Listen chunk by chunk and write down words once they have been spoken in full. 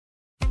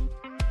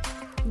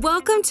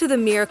Welcome to the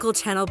Miracle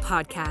Channel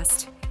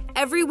podcast.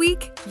 Every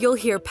week, you'll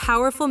hear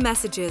powerful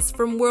messages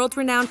from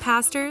world-renowned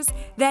pastors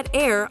that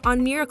air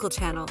on Miracle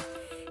Channel,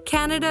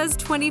 Canada's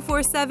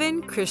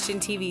 24/7 Christian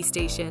TV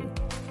station.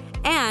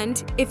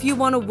 And if you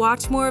want to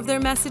watch more of their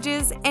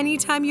messages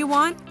anytime you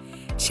want,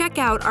 check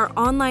out our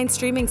online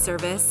streaming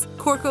service,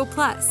 Corco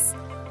Plus.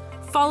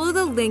 Follow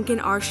the link in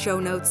our show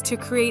notes to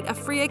create a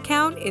free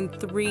account in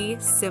 3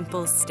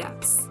 simple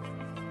steps.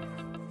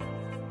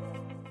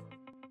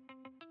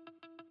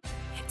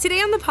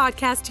 Today on the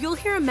podcast, you'll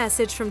hear a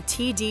message from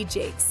T.D.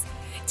 Jakes.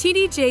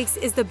 T.D. Jakes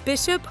is the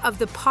bishop of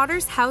the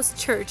Potter's House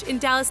Church in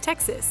Dallas,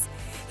 Texas.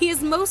 He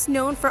is most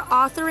known for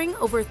authoring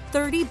over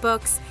 30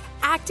 books,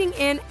 acting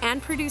in and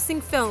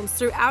producing films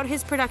throughout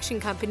his production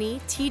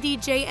company,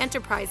 TDJ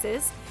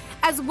Enterprises,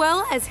 as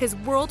well as his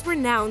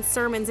world-renowned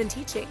sermons and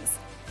teachings.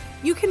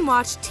 You can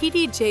watch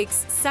T.D.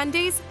 Jakes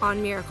Sundays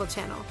on Miracle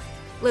Channel.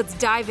 Let's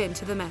dive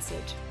into the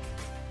message.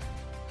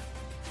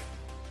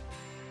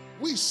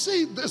 We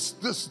see this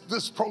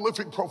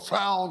prolific,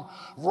 profound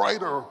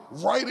writer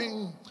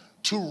writing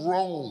to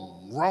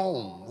Rome.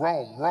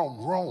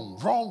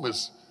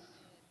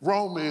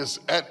 Rome is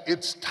at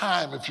its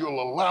time, if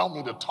you'll allow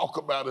me to talk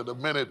about it a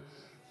minute,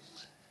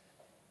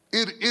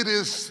 it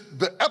is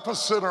the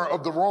epicenter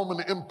of the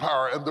Roman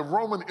Empire, and the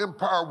Roman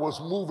Empire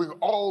was moving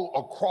all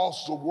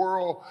across the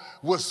world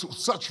with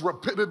such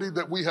rapidity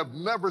that we have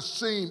never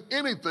seen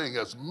anything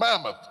as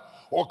mammoth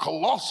or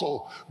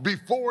colossal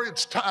before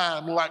its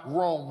time like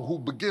Rome, who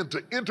began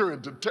to enter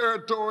into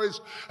territories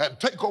and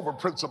take over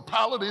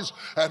principalities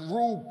and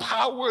rule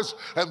powers,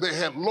 and they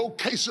had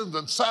locations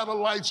and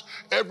satellites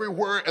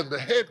everywhere, and the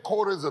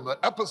headquarters and the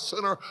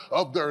epicenter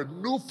of their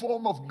new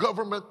form of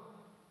government,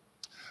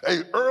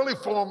 an early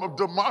form of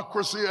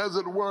democracy, as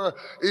it were,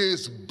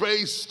 is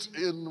based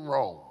in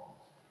Rome.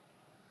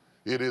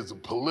 It is a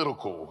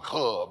political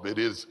hub. It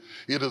is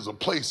a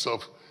place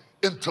of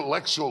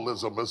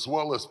intellectualism as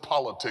well as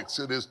politics.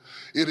 It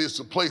is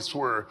a place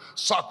where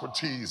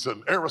Socrates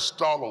and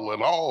Aristotle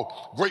and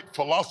all great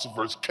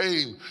philosophers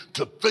came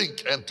to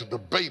think and to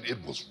debate.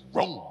 It was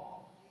Rome.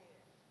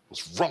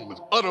 It's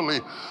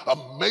utterly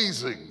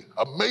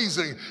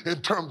amazing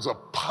in terms of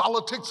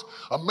politics,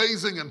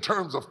 amazing in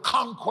terms of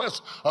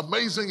conquest,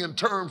 amazing in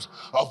terms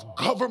of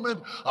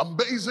government,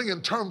 amazing in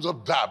terms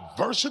of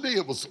diversity.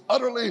 It was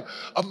utterly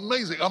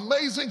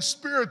amazing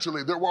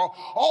spiritually. There were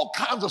all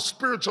kinds of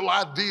spiritual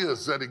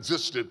ideas that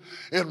existed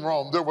in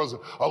Rome. There was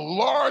a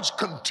large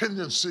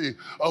contingency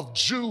of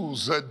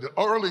Jews and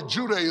early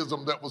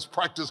Judaism that was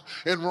practiced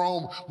in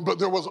Rome, but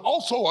there was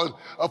also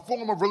a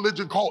form of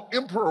religion called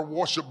emperor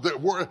worship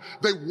where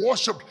they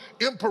worshiped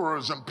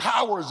emperors and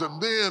powers,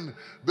 and then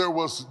there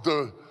was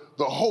the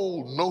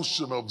whole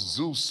notion of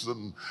Zeus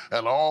and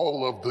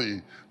all of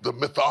the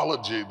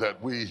mythology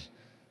that we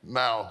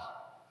now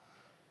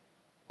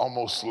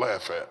almost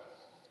laugh at.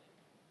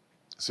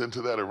 It's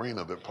into that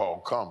arena that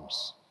Paul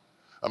comes.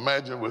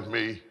 Imagine with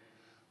me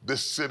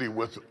this city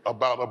with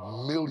about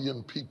 1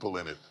 million people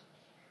in it,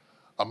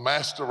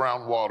 amassed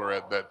around water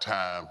at that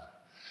time,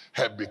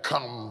 had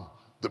become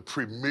the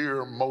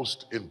premier,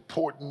 most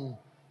important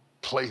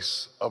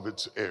place of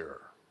its era,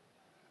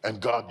 and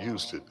God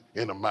used it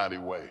in a mighty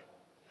way.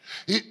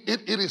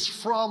 It is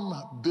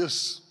from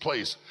this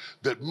place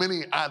that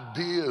many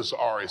ideas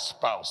are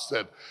espoused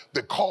that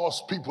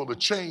cause people to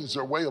change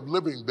their way of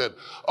living, that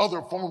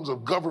other forms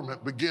of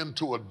government begin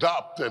to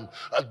adopt and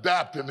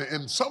adapt. And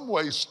in some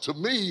ways, to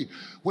me,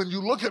 when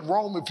you look at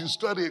Rome, if you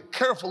study it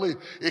carefully,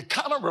 it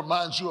kind of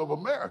reminds you of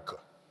America.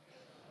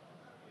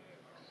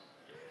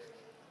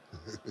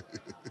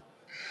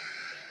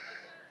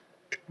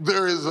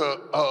 There is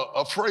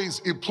a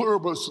phrase, e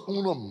pluribus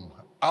unum,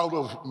 out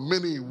of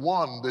many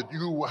one, that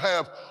you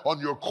have on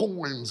your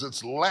coins.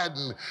 It's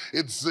Latin.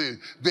 It's the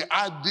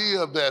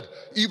idea that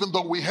even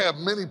though we have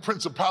many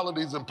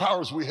principalities and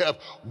powers, we have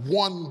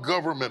one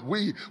government.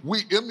 We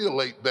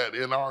emulate that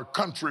in our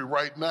country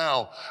right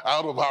now.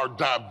 Out of our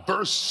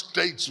diverse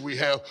states, we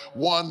have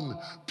one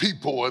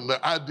people, and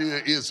the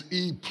idea is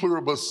e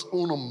pluribus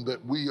unum,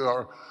 that we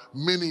are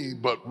many,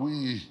 but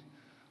we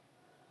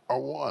are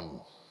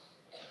one.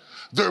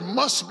 There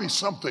must be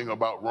something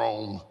about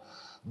Rome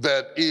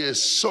that is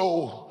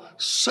so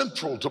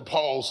central to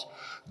Paul's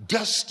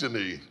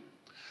destiny,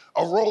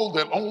 a role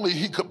that only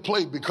he could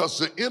play because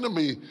the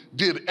enemy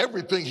did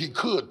everything he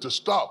could to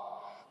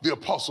stop the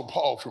Apostle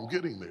Paul from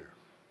getting there.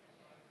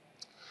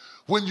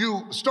 When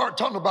you start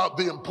talking about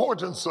the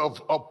importance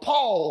of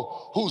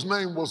Paul, whose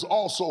name was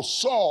also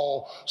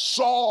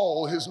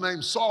Saul, his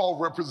name Saul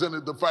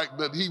represented the fact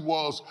that he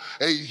was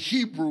a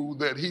Hebrew,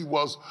 that he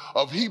was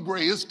of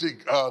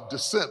Hebraistic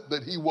descent,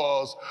 that he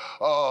was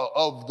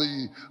of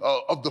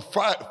the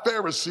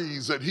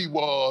Pharisees, that he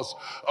was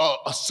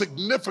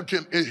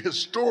significant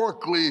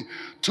historically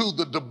to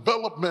the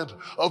development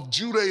of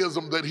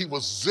Judaism, that he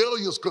was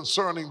zealous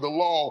concerning the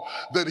law,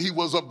 that he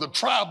was of the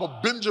tribe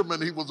of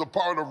Benjamin, he was a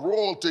part of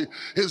royalty.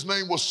 His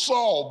name was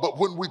Saul, but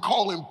when we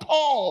call him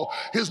Paul,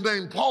 his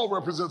name Paul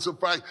represents the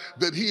fact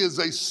that he is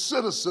a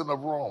citizen of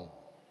Rome.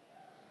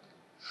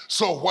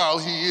 So while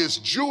he is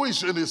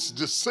Jewish in his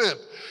descent,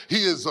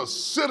 he is a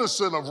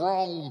citizen of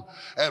Rome,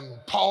 and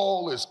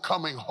Paul is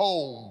coming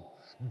home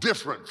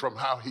different from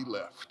how he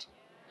left.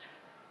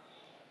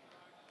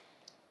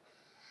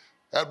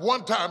 At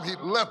one time, he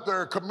left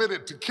there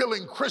committed to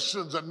killing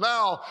Christians, and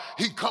now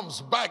he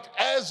comes back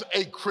as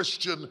a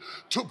Christian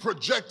to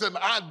project an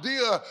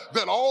idea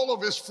that all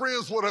of his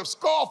friends would have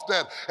scoffed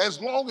at. As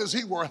long as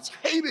he was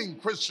hating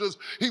Christians,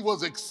 he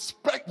was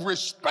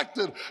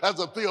respected as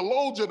a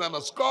theologian and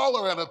a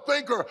scholar and a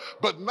thinker,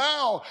 but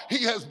now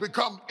he has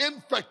become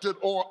infected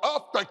or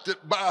affected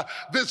by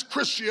this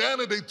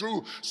Christianity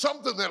through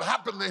something that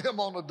happened to him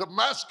on the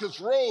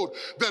Damascus road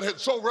that had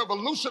so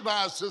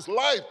revolutionized his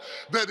life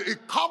that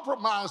it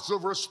compromised the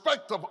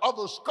respect of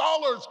other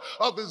scholars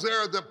of his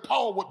era, that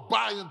Paul would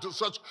buy into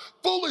such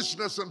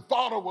foolishness and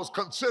thought it was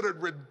considered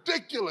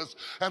ridiculous.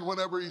 And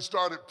whenever he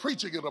started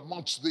preaching it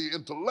amongst the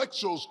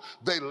intellectuals,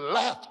 they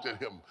laughed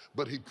at him,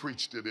 but he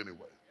preached it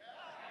anyway.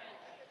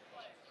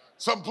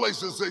 Some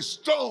places they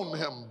stoned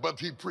him, but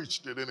he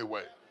preached it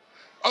anyway.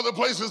 Other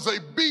places they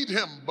beat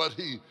him, but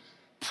he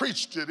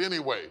preached it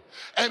anyway.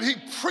 And he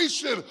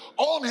preached it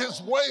on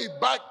his way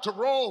back to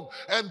Rome.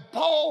 And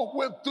Paul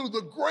went through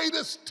the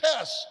greatest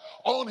test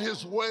on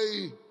his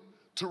way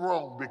to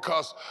Rome,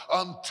 because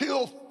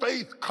until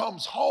faith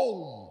comes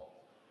home,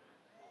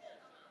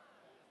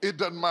 it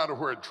doesn't matter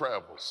where it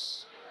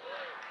travels.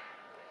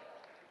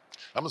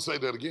 I'm going to say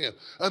that again.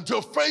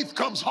 Until faith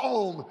comes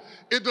home,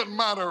 it doesn't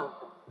matter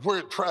where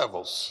it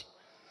travels.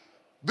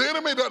 The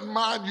enemy doesn't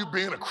mind you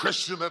being a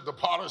Christian at the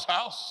potter's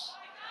house.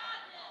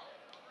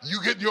 You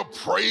getting your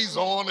praise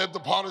on at the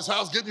potter's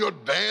house, getting your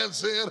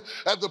dance in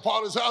at the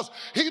potter's house.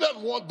 He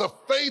doesn't want the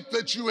faith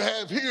that you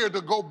have here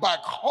to go back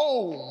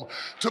home,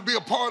 to be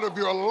a part of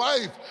your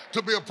life,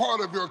 to be a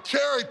part of your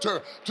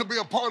character, to be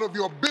a part of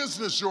your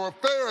business, your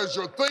affairs,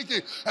 your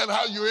thinking, and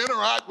how you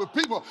interact with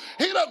people.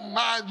 He doesn't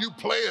mind you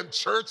playing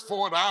church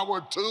for an hour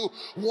or two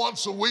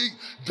once a week,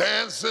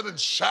 dancing and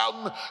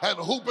shouting and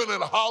hooping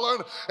and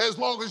hollering, as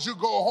long as you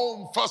go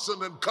home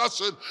fussing and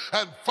cussing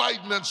and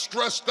fighting and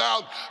stressed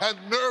out and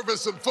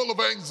nervous and full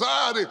of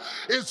anxiety.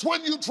 It's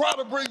when you try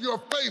to bring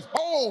your faith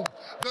home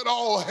that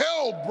all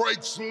hell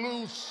breaks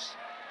loose.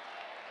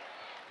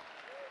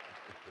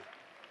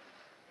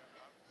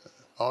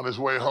 On his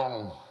way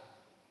home,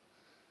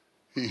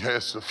 he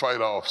has to fight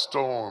off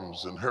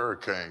storms and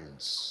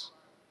hurricanes,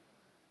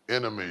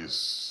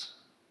 enemies,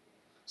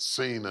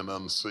 seen and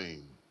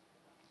unseen,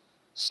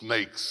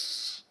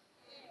 snakes,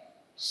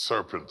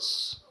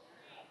 serpents,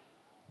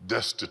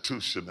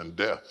 destitution and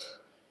death.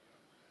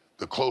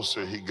 The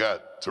closer he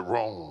got to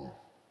Rome,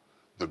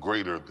 the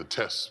greater the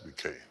test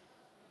became.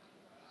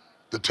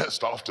 The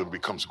test often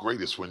becomes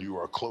greatest when you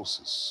are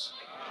closest.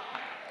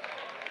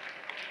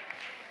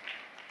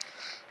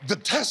 The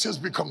test has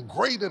become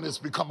great and it's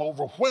become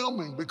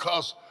overwhelming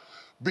because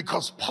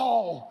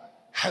Paul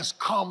has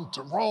come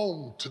to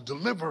Rome to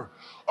deliver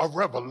a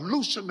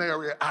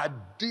revolutionary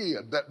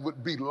idea that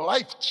would be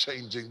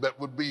life-changing, that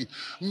would be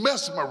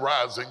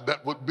mesmerizing,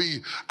 that would be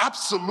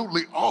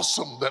absolutely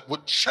awesome, that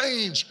would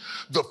change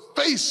the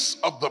face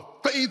of the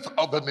faith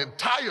of an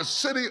entire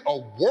city, a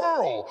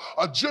world,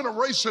 a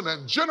generation,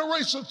 and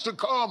generations to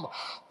come.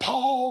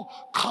 Paul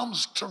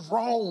comes to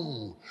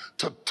Rome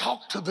to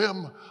talk to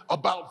them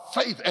about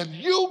faith, and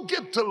you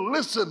get to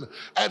listen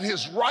at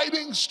his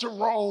writings to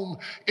Rome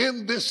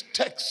in this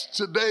text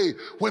today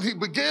when he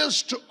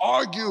begins to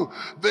argue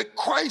that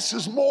Christ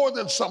is more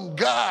than some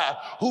guy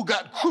who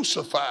got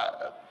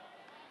crucified,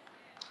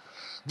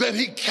 that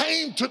he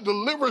came to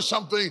deliver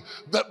something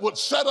that would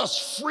set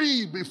us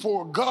free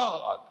before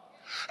God.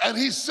 And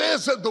he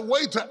says that the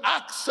way to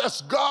access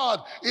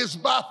God is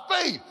by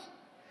faith.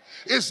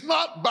 It's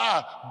not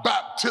by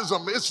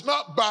baptism. It's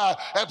not by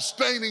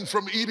abstaining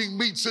from eating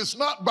meats. It's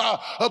not by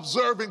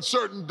observing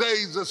certain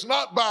days. It's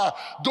not by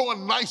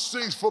doing nice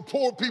things for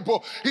poor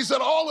people. He said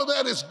all of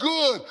that is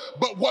good,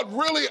 but what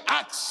really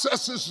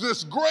accesses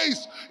this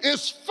grace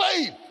is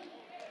faith.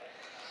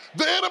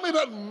 The enemy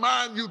doesn't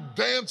mind you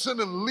dancing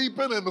and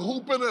leaping and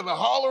hooping and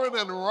hollering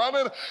and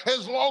running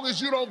as long as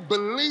you don't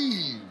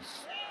believe.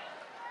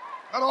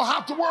 I don't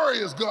have to worry,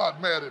 is God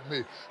mad at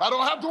me? I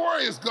don't have to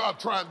worry, is God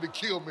trying to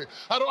kill me?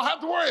 I don't have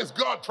to worry, is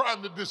God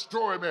trying to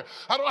destroy me?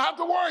 I don't have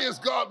to worry, is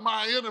God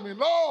my enemy?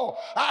 No,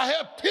 I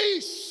have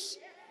peace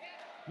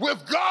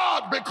with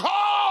God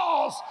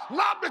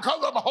not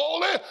because I'm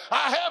holy,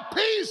 I have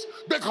peace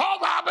because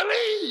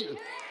I believe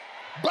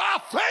by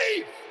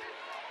faith.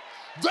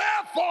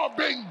 Therefore,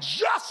 being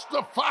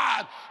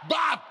justified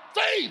by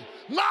faith,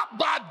 not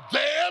by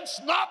dance,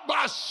 not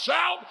by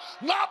shout,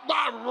 not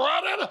by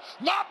running,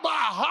 not by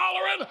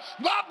hollering,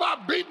 not by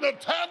beating a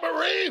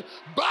tambourine,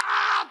 by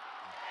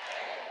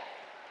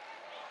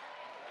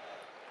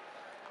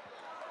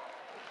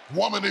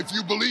woman, if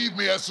you believe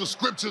me, as the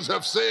scriptures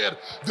have said,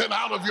 then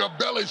out of your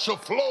belly shall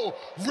flow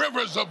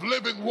rivers of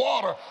living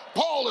water.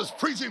 Paul is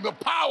preaching the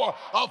power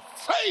of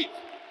faith.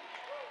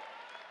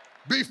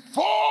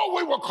 Before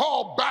we were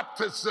called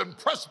Baptists and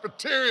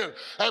Presbyterian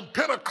and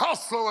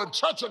Pentecostal and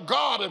Church of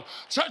God and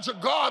Church of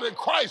God in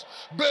Christ,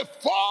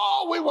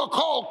 before we were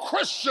called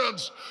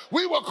Christians,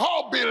 we were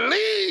called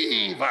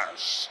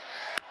believers.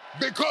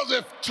 Because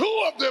if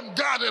two of them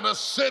got in a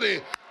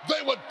city,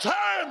 they would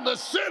turn the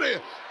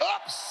city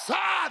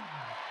upside down.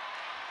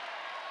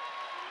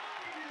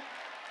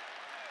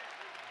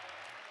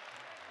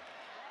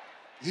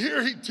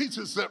 Here he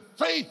teaches that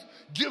faith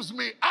gives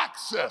me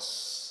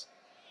access.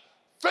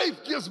 Faith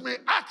gives me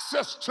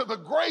access to the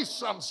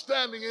grace I'm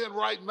standing in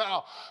right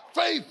now.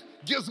 Faith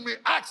gives me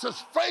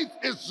access. Faith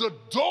is the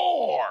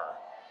door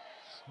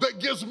that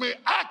gives me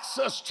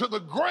access to the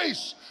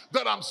grace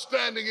that I'm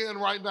standing in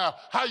right now.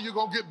 How you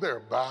gonna get there?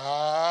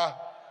 By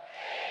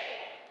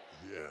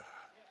faith. Yeah.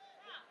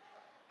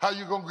 How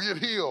you gonna get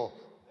healed?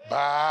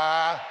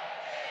 By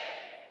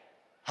faith.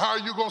 How are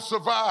you gonna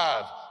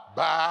survive?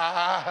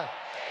 By faith.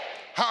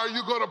 How are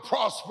you gonna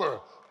prosper?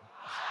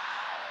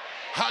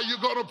 How are you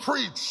gonna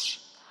preach?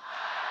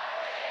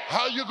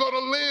 How are you gonna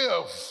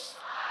live?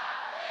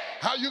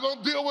 How are you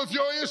gonna deal with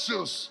your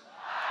issues?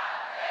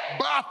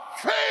 By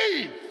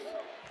faith.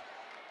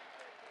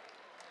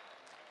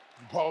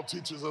 Paul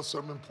teaches us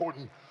some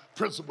important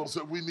principles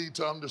that we need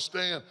to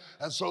understand.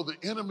 And so the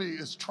enemy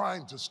is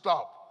trying to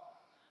stop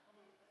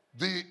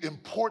the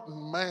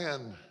important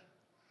man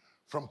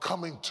from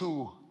coming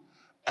to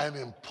an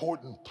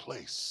important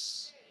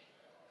place.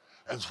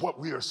 And what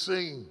we are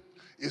seeing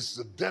is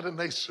the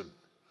detonation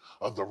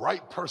of the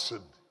right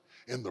person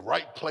in the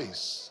right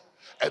place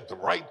at the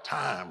right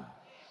time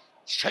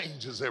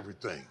changes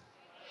everything.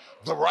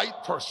 The right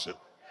person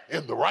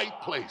in the right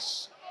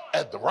place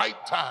at the right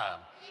time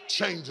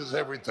changes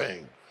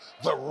everything.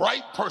 The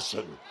right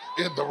person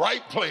in the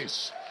right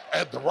place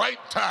at the right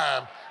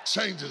time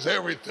changes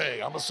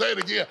everything. I'm gonna say it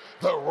again.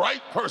 The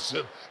right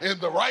person in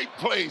the right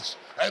place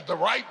at the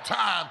right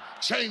time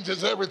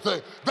changes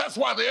everything. That's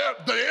why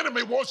the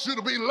enemy wants you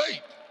to be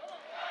late.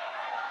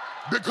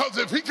 Because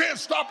if he can't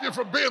stop you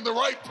from being the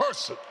right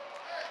person,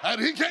 and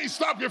he can't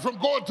stop you from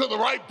going to the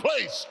right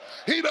place,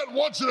 he doesn't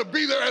want you to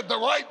be there at the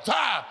right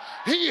time.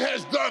 He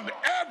has done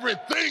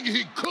everything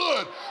he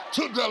could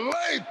to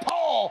delay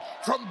Paul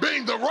from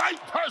being the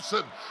right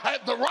person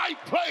at the right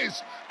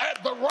place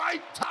at the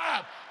right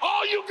time.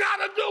 All you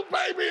gotta do,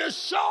 baby, is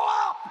show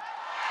up.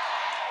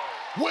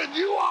 When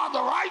you are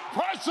the right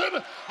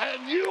person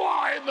and you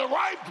are in the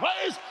right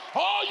place,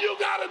 all you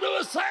gotta do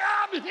is say,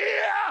 I'm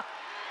here.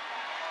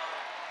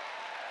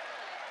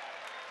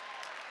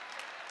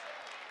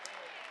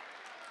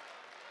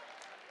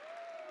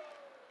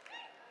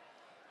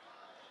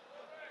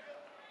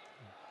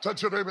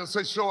 Touch your neighbor and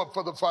say, show up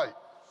for the fight.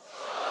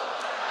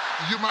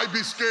 You might be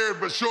scared,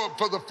 but show up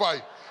for the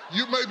fight.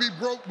 You may be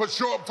broke, but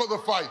show up for the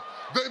fight.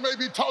 They may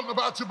be talking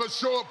about you, but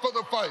show up for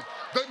the fight.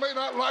 They may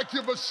not like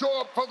you, but show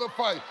up for the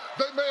fight.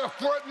 They may have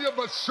threatened you,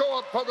 but show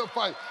up for the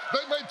fight.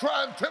 They may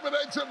try and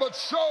intimidate you, but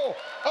show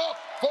up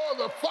for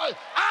the fight.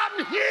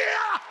 I'm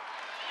here.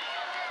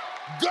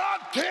 God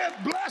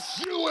can't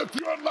bless you if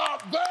you're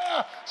not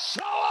there.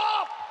 Show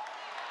up.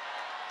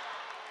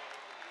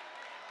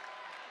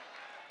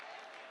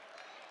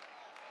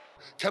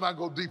 Can I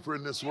go deeper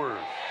in this word?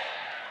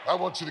 I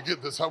want you to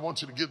get this. I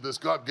want you to get this.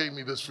 God gave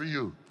me this for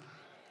you.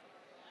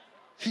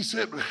 He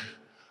said,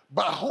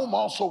 by whom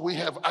also we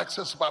have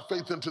access by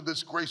faith into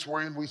this grace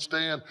wherein we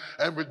stand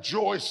and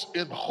rejoice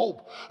in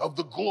hope of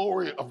the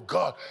glory of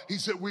God. He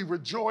said, we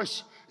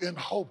rejoice in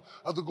hope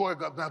of the glory of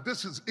God. Now,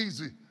 this is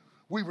easy.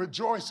 We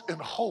rejoice in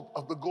hope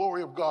of the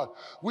glory of God.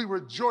 We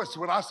rejoice.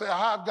 When I say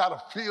I've got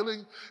a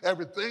feeling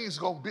everything's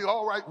going to be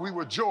all right, we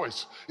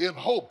rejoice in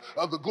hope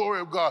of the glory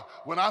of God.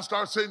 When I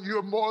start saying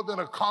you're more than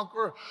a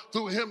conqueror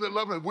through him that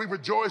loved me, we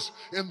rejoice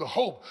in the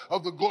hope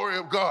of the glory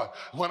of God.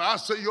 When I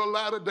say your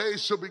latter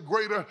days shall be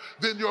greater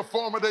than your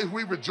former days,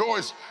 we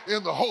rejoice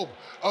in the hope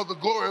of the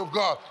glory of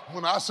God.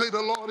 When I say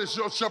the Lord is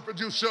your shepherd,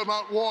 you shall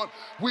not want,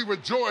 we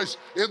rejoice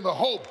in the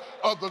hope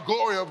of the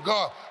glory of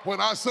God.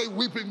 When I say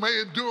weeping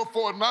may endure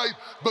for a night,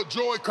 but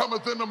joy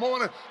cometh in the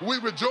morning, we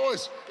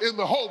rejoice in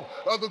the hope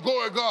of the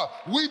glory of God.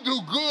 We do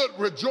good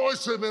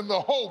rejoicing in the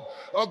hope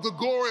of the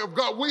glory of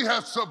God. We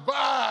have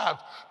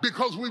survived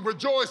because we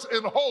rejoice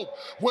in hope.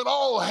 When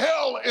all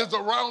hell is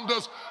around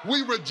us,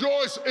 we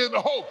rejoice in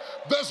hope.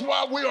 That's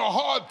why we are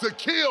hard to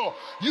kill.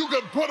 You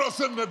can put us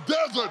in the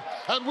desert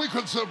and we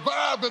can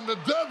survive in the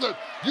desert.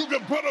 You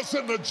can put us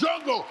in the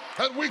jungle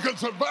and we can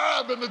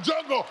survive in the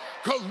jungle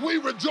because we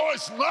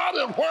rejoice not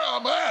in where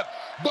I'm at,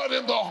 but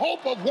in the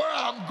hope of where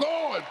I'm going.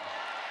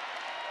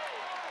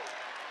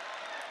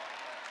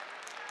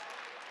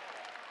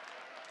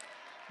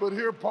 But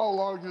here Paul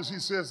argues, he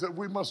says that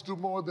we must do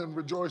more than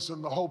rejoice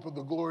in the hope of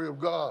the glory of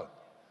God.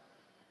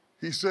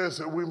 He says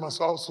that we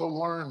must also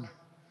learn,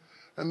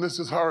 and this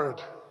is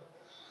hard,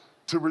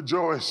 to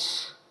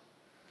rejoice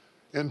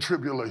in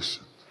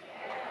tribulation.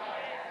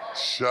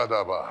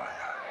 Shadabai.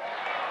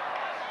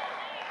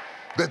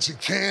 That you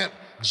can't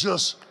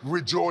just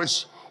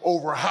rejoice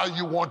over how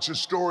you want your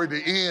story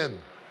to end.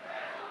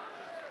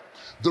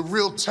 The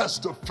real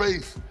test of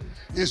faith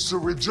is to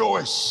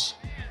rejoice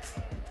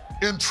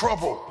in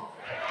trouble.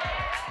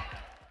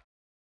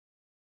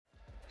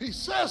 He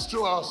says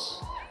to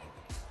us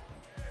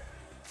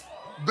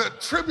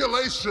that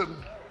tribulation,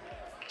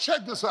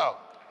 check this out,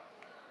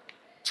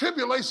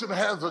 tribulation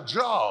has a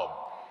job.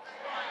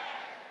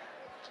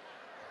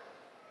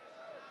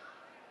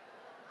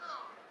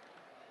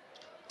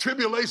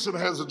 Tribulation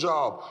has a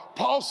job.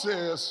 Paul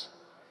says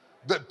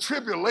that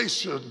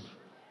tribulation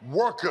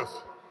worketh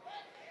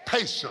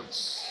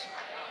patience.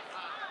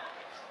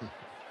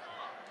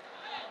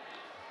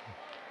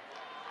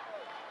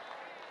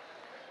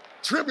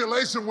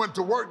 Tribulation went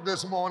to work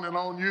this morning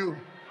on you.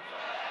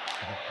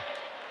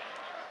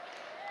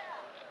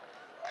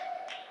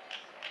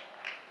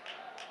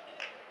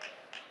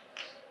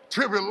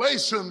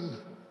 Tribulation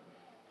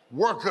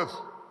worketh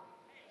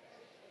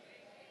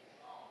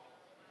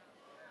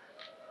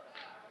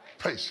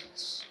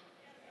patience.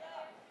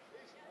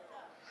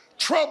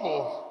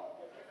 Trouble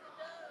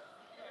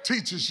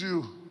teaches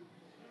you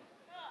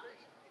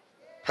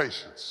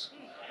patience.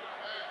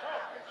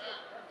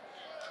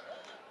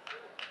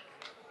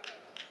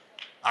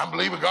 I'm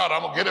believing God,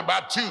 I'm gonna get it by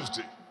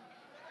Tuesday.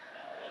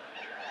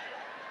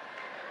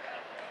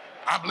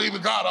 I'm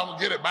believing God, I'm gonna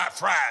get it by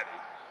Friday.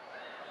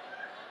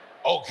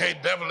 Okay,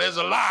 devil, there's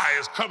a lie,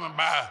 it's coming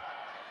by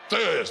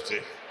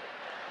Thursday.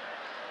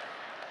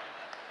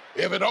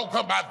 If it don't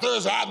come by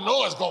Thursday, I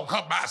know it's gonna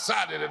come by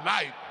Saturday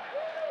night.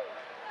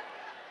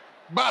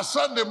 By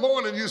Sunday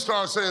morning, you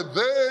start saying,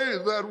 they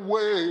that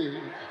wait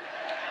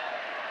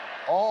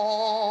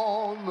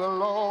on the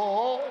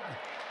Lord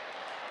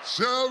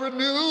shall renew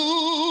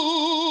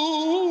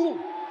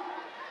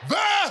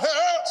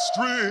their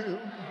strength.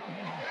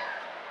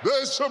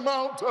 They shall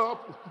mount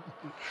up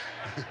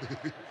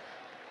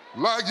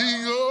like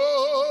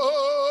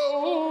eagles.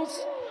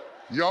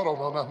 Y'all don't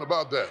know nothing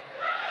about that.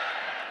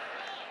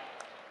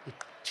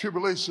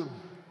 Tribulation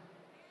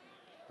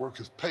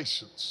worketh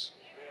patience.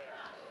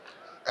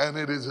 And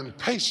it is in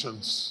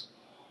patience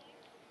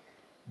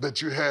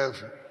that you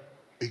have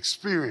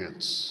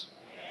experience.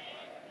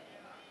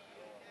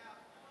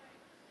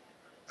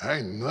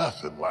 Ain't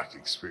nothing like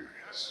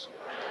experience.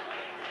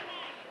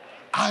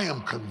 I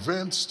am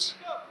convinced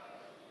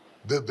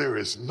that there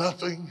is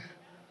nothing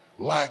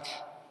like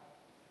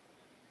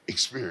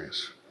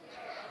experience.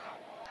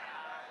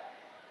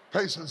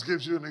 Patience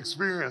gives you an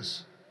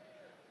experience.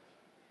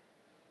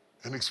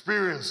 An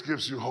experience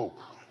gives you hope.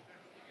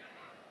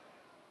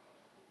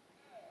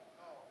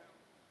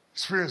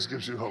 Experience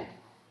gives you hope.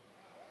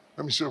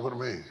 Let me show you what I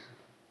mean.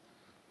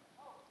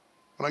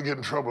 When I get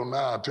in trouble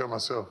now, I tell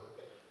myself,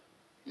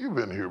 you've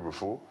been here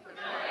before.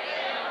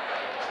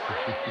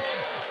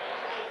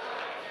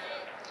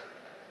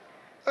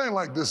 Ain't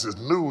like this is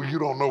new. You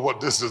don't know what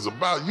this is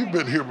about. You've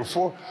been here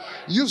before.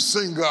 You've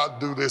seen God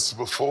do this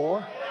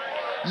before.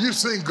 You've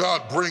seen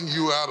God bring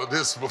you out of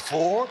this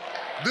before.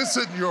 This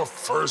isn't your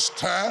first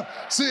time.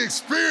 See,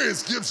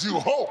 experience gives you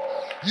hope.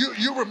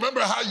 You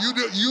remember how you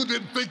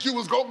didn't think you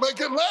was gonna make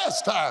it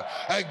last time,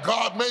 and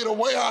God made a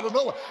way out of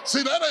nowhere.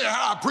 See, that ain't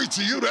how I preach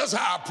to you, that's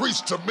how I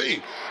preach to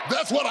me.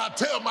 That's what I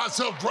tell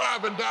myself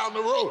driving down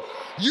the road.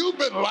 You've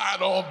been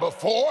lied on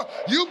before,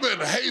 you've been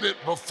hated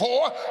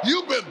before,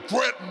 you've been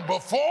threatened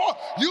before,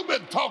 you've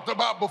been talked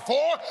about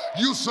before.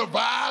 You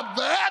survived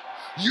that,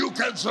 you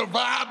can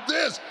survive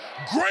this.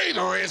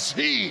 Greater is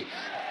He.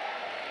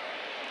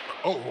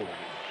 Oh.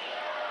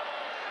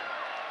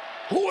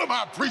 Who am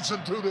I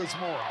preaching to this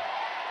morning?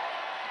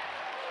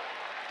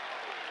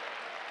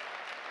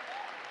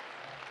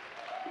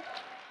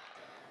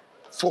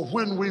 For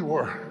when we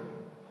were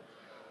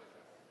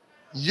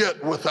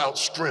yet without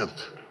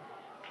strength,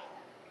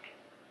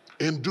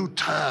 in due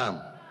time,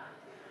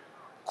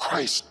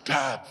 Christ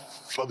died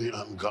for the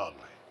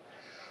ungodly.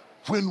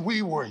 When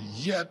we were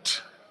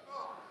yet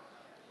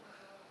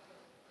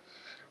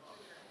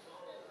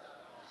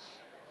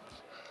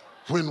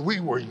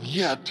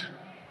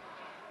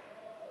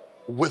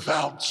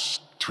without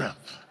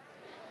strength,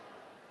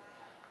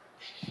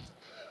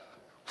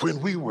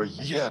 when we were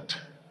yet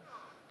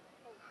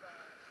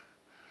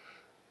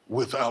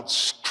without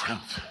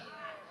strength.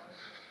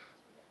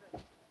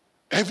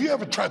 Have you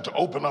ever tried to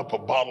open up a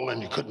bottle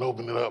and you couldn't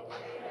open it up?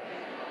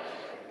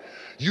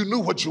 You knew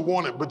what you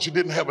wanted, but you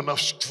didn't have enough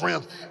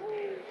strength.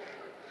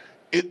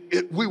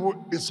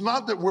 It's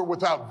not that we're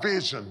without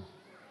vision,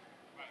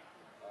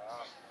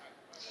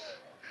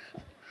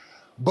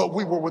 but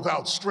we were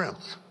without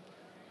strength.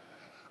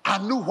 I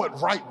knew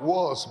what right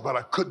was, but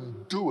I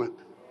couldn't do it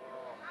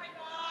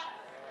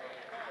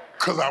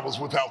because I was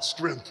without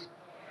strength.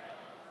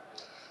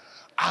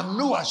 I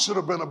knew I should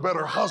have been a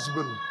better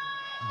husband,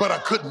 but I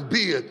couldn't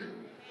be it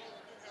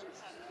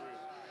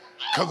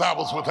because I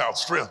was without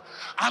strength.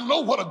 I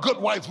know what a good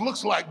wife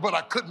looks like, but I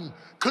couldn't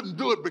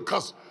do it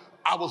because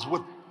I was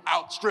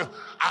without strength.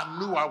 I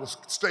knew I was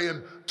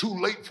staying too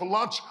late for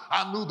lunch.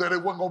 I knew that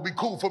it wasn't gonna be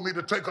cool for me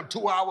to take a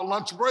 2-hour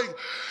lunch break.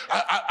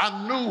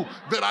 I knew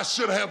that I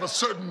should have a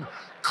certain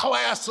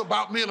class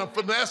about being a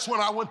finesse when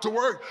I went to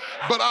work,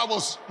 but I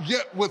was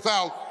yet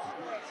without.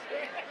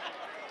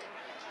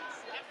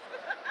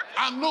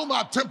 I knew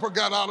my temper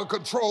got out of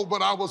control,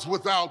 but I was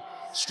without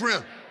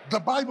strength. The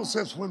Bible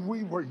says when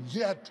we were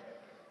yet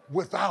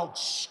without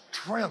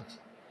strength,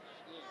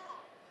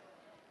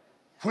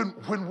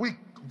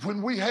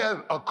 when we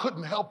had a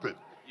couldn't help it.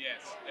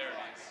 Yes, there it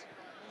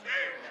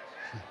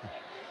is.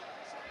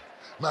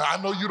 Now,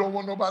 I know you don't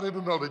want nobody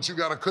to know that you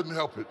got a couldn't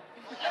help it,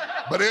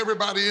 but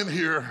everybody in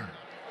here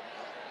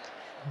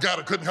got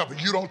a couldn't help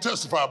it. You don't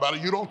testify about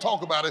it. You don't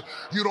talk about it.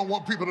 You don't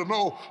want people to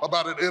know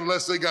about it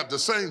unless they got the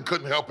same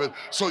couldn't help it,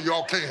 so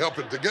y'all can't help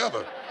it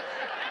together.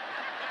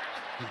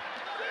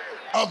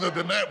 Other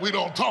than that, we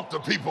don't talk to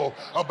people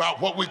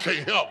about what we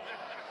can't help.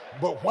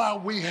 But while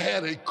we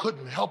had a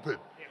couldn't help it,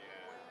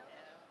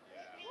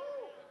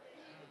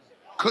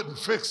 couldn't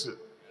fix it,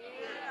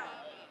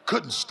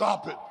 couldn't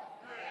stop it,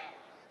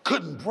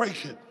 couldn't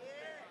break it,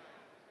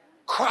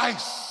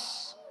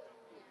 Christ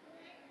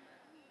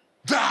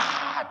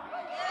died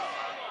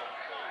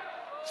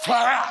for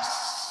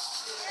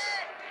us.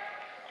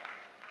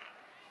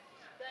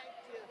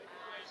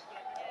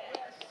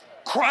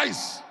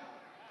 Christ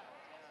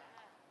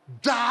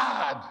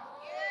died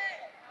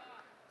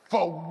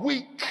for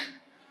weak,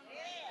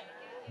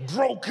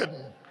 broken,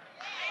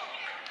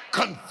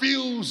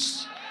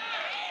 confused,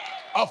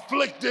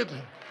 afflicted,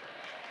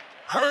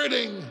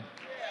 hurting,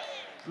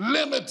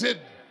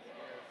 limited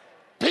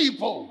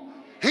people.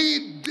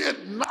 He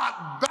did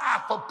not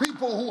die for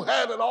people who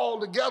had it all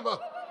together.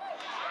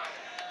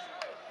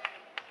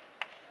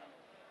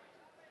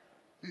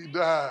 He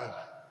died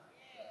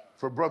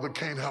for brother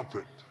can't help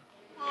it.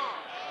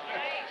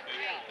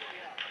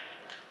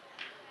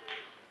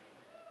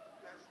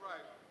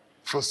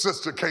 For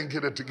sister can't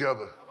get it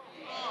together.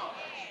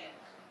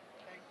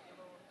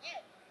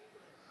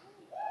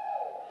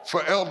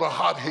 For elder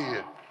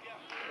hothead.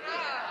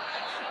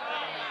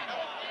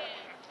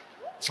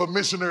 For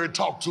missionary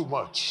talk too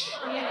much.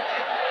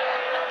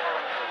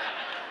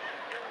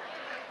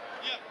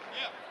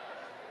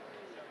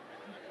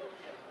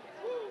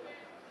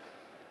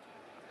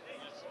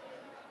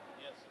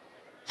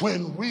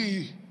 When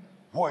we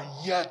were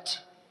yet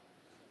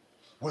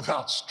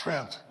without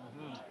strength,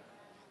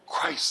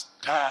 Christ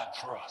died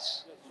for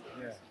us.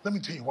 Let me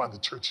tell you why the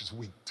church is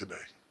weak today.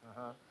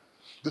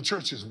 The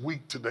church is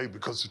weak today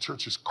because the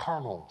church is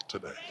carnal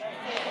today.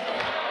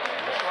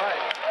 That's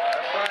right.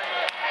 That's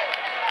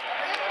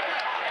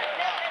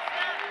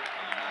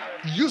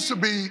right. Used to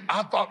be,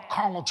 I thought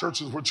carnal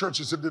churches were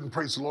churches that didn't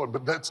praise the Lord,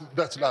 but that's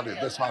not it.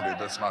 That's not it.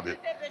 That's not it.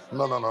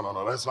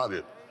 No, that's not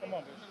it.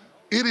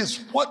 It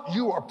is what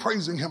you are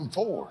praising him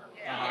for.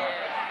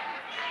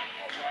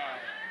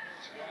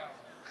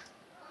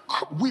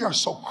 We are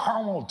so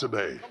carnal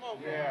today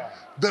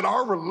that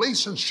our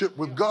relationship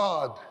with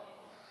God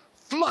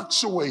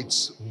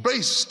fluctuates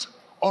based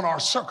on our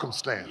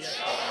circumstance.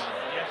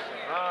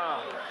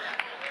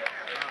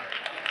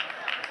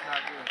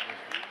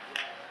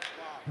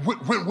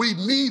 When we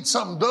need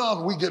something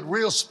done, we get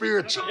real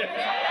spiritual.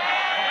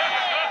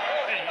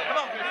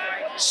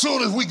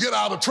 Soon as we get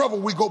out of trouble,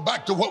 we go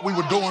back to what we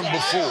were doing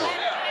before.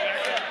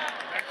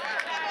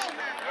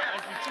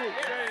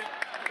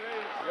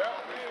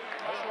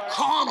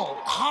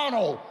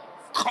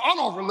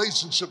 Carnal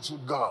relationships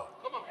with God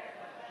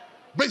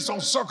based on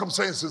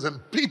circumstances and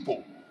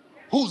people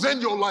who's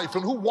in your life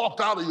and who walked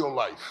out of your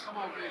life.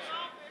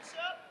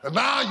 And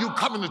now you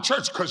coming to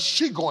church because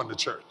she going to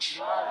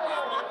church.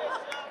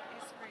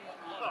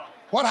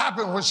 What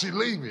happened when she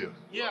leave you?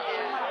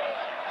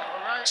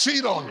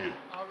 Cheat on you.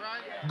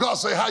 God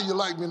say, how you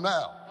like me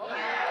now?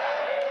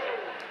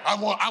 I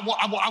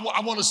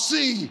want to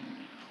see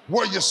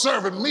where you're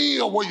serving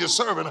me or where you're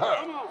serving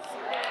her.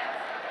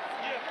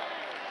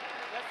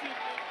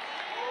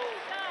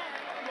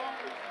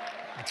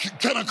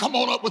 Can I come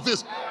on up with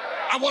this?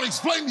 I want to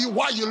explain to you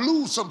why you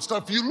lose some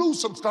stuff. You lose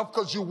some stuff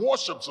because you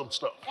worship some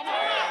stuff.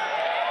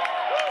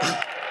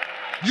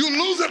 You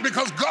lose it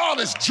because God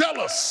is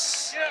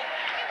jealous.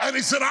 And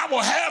he said, I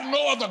will have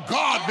no other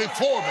God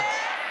before me.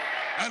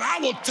 And I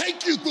will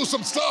take you through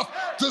some stuff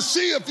to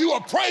see if you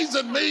are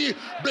praising me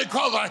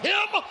because of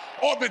him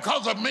or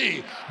because of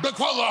me,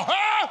 because of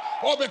her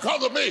or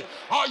because of me.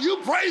 Are you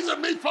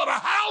praising me for the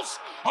house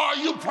or are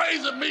you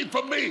praising me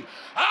for me?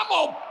 I'm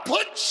going to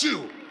put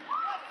you.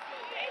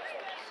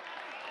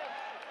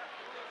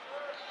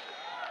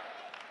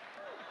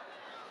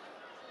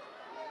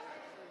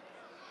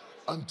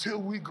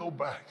 Until we go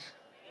back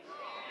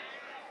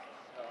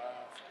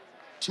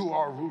to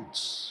our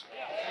roots.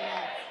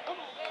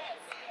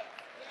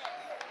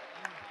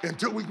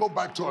 Until we go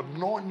back to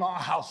anointing our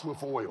house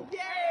with oil.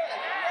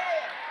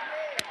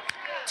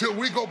 Till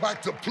we go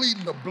back to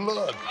pleading the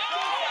blood.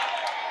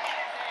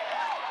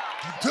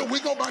 Till we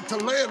go back to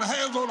laying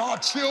hands on our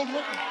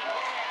children.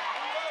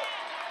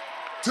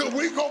 Till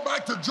we go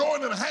back to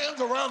joining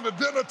hands around the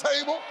dinner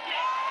table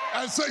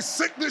and say,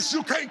 sickness,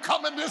 you can't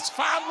come in this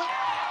family.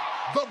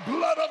 The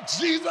blood of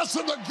Jesus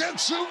is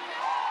against you.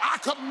 I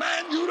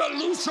command you to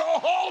loose your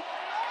hold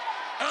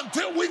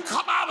until we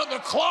come out of the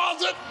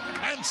closet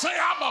and say,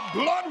 I'm a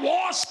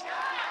blood-washed,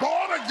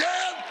 born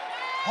again,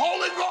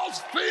 Holy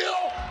Ghost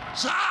filled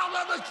child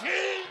of the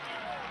King.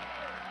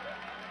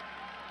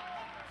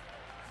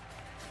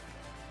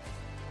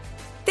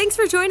 Thanks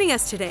for joining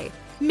us today.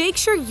 Make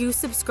sure you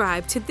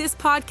subscribe to this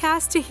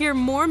podcast to hear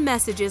more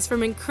messages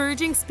from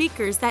encouraging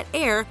speakers that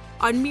air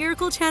on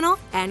Miracle Channel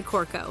and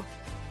Corco.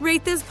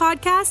 Rate this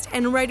podcast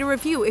and write a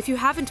review if you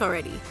haven't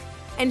already.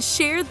 And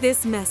share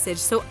this message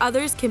so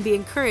others can be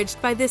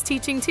encouraged by this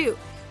teaching too.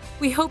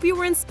 We hope you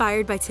were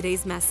inspired by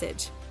today's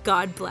message.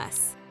 God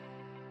bless.